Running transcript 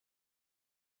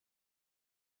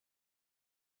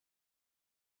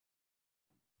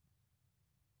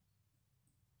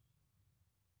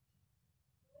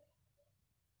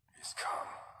must come.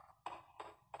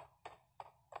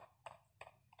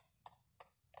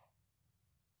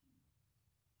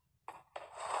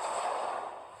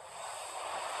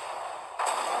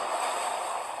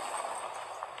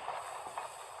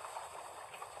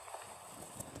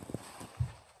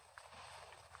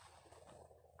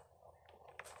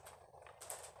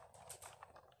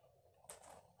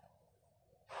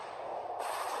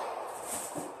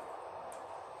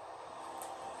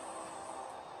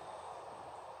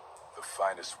 The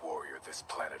finest warrior this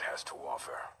planet has to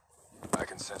offer. I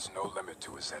can sense no limit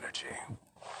to his energy.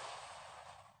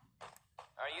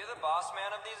 Are you the boss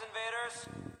man of these invaders?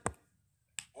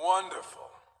 Wonderful.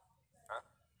 Huh?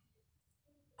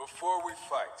 Before we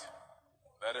fight,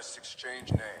 let us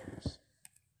exchange names.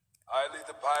 I lead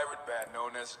the pirate band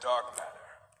known as Dark Matter,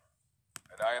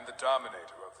 and I am the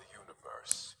dominator of the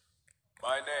universe.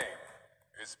 My name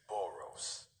is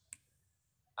Boros.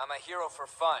 I'm a hero for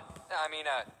fun. I mean,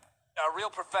 a real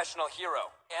professional hero.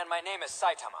 And my name is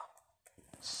Saitama.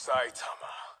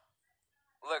 Saitama.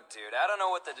 Look, dude, I don't know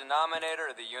what the denominator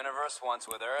of the universe wants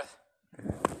with Earth,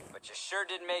 but you sure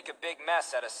did make a big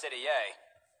mess out of City A.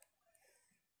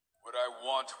 What I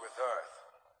want with Earth.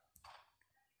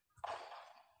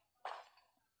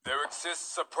 There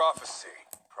exists a prophecy.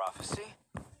 Prophecy?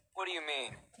 What do you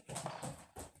mean?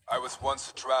 I was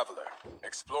once a traveler,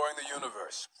 exploring the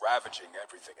universe, ravaging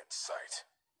everything in sight.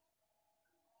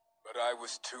 But I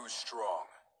was too strong.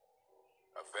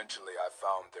 Eventually, I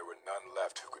found there were none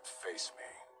left who could face me.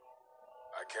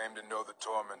 I came to know the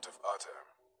torment of utter,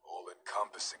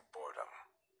 all-encompassing boredom.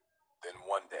 Then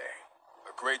one day,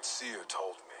 a great seer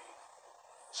told me,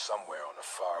 somewhere on a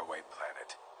faraway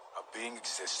planet, a being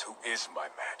exists who is my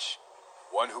match.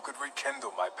 One who could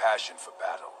rekindle my passion for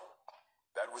battle.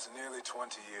 That was nearly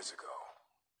 20 years ago.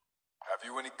 Have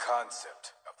you any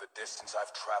concept of the distance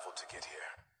I've traveled to get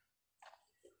here?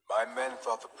 My men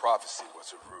thought the prophecy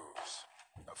was a ruse,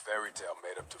 a fairy tale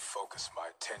made up to focus my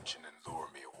attention and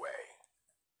lure me away.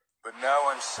 But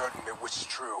now I'm certain it was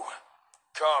true.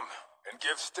 Come and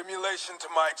give stimulation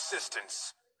to my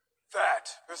existence.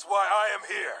 That is why I am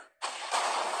here.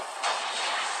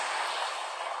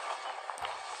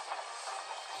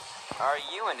 Are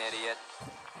you an idiot?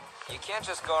 You can't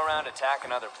just go around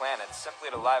attacking other planets simply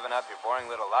to liven up your boring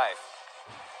little life.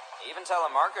 Even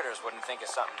telemarketers wouldn't think of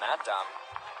something that dumb.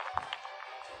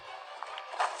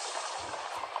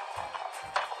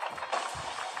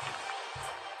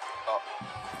 Oh.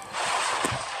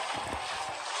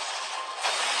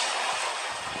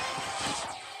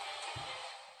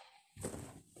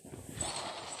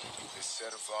 This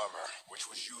set of armor, which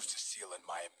was used to seal in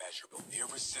my immeasurable,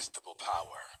 irresistible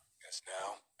power, has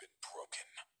now been broken.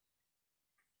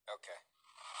 Okay.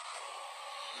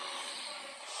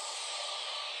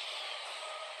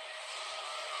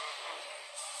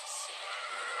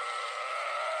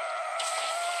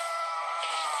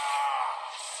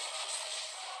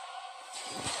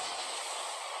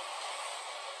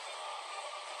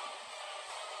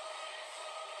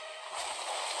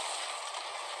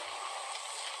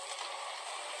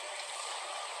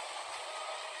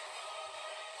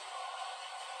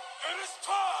 It is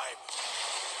time!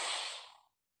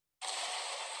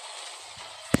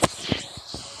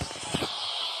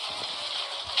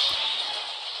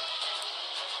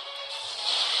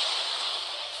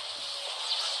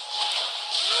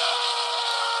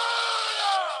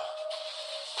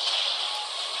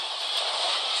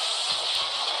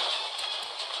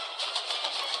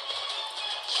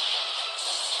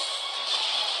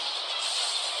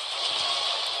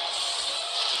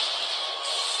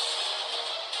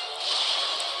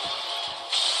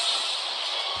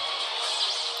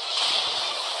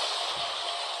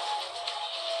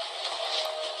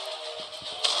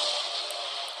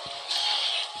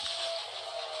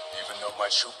 Even though my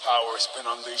true power has been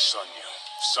unleashed on you,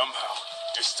 somehow,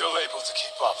 you're still able to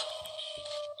keep up.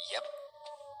 Yep.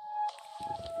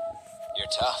 You're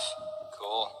tough.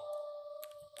 Cool.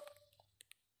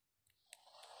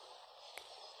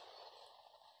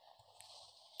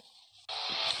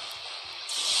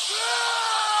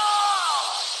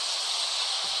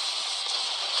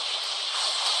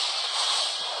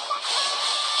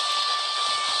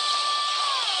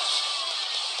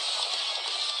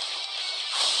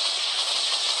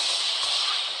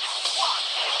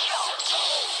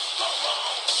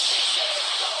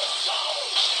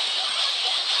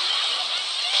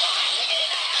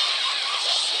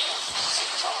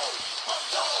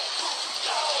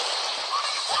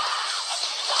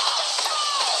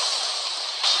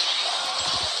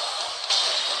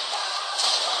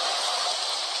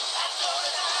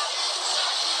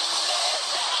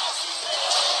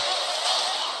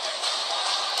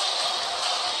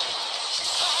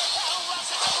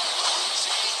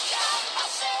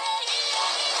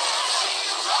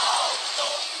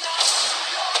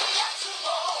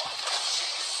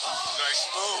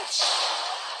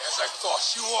 I thought,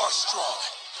 you are strong.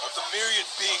 Of the myriad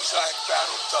beings I have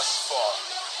battled thus far,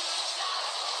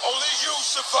 only you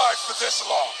survived for this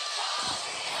long.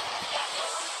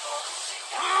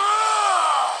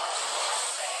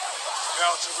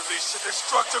 Now to release the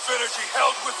destructive energy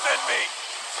held within me.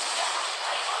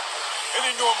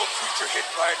 Any normal creature hit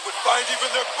by it would find even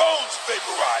their bones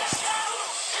vaporized.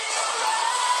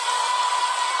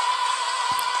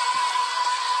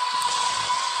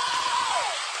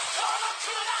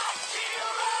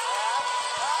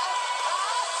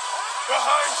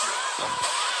 Behind you!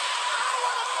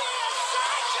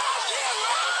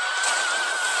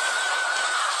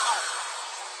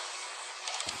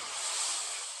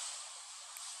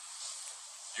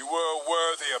 You were a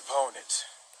worthy opponent,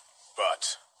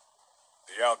 but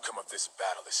the outcome of this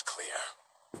battle is clear.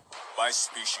 My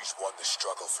species won the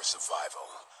struggle for survival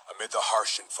amid the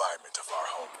harsh environment of our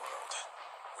homeworld.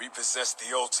 We possess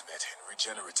the ultimate in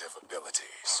regenerative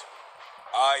abilities.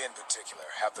 I, in particular,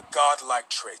 have the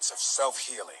godlike traits of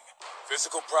self-healing,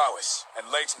 physical prowess, and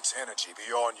latent energy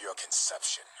beyond your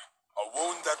conception. A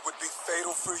wound that would be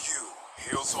fatal for you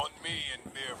heals on me in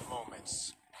mere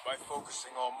moments. By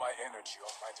focusing all my energy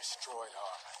on my destroyed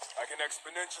arm, I can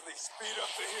exponentially speed up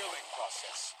the healing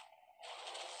process.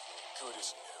 Good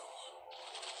is new.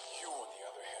 You, on the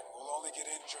other hand, will only get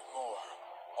injured more.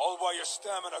 All while your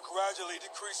stamina gradually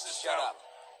decreases. Shut up.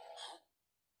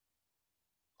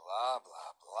 Blah,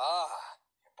 blah, blah.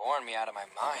 You're boring me out of my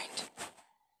mind.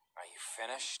 Are you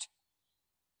finished?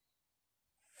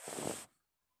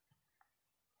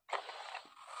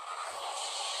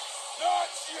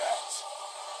 Not yet!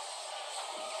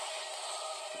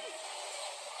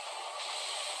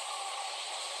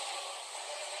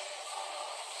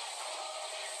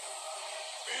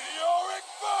 Meteoric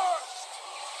burst!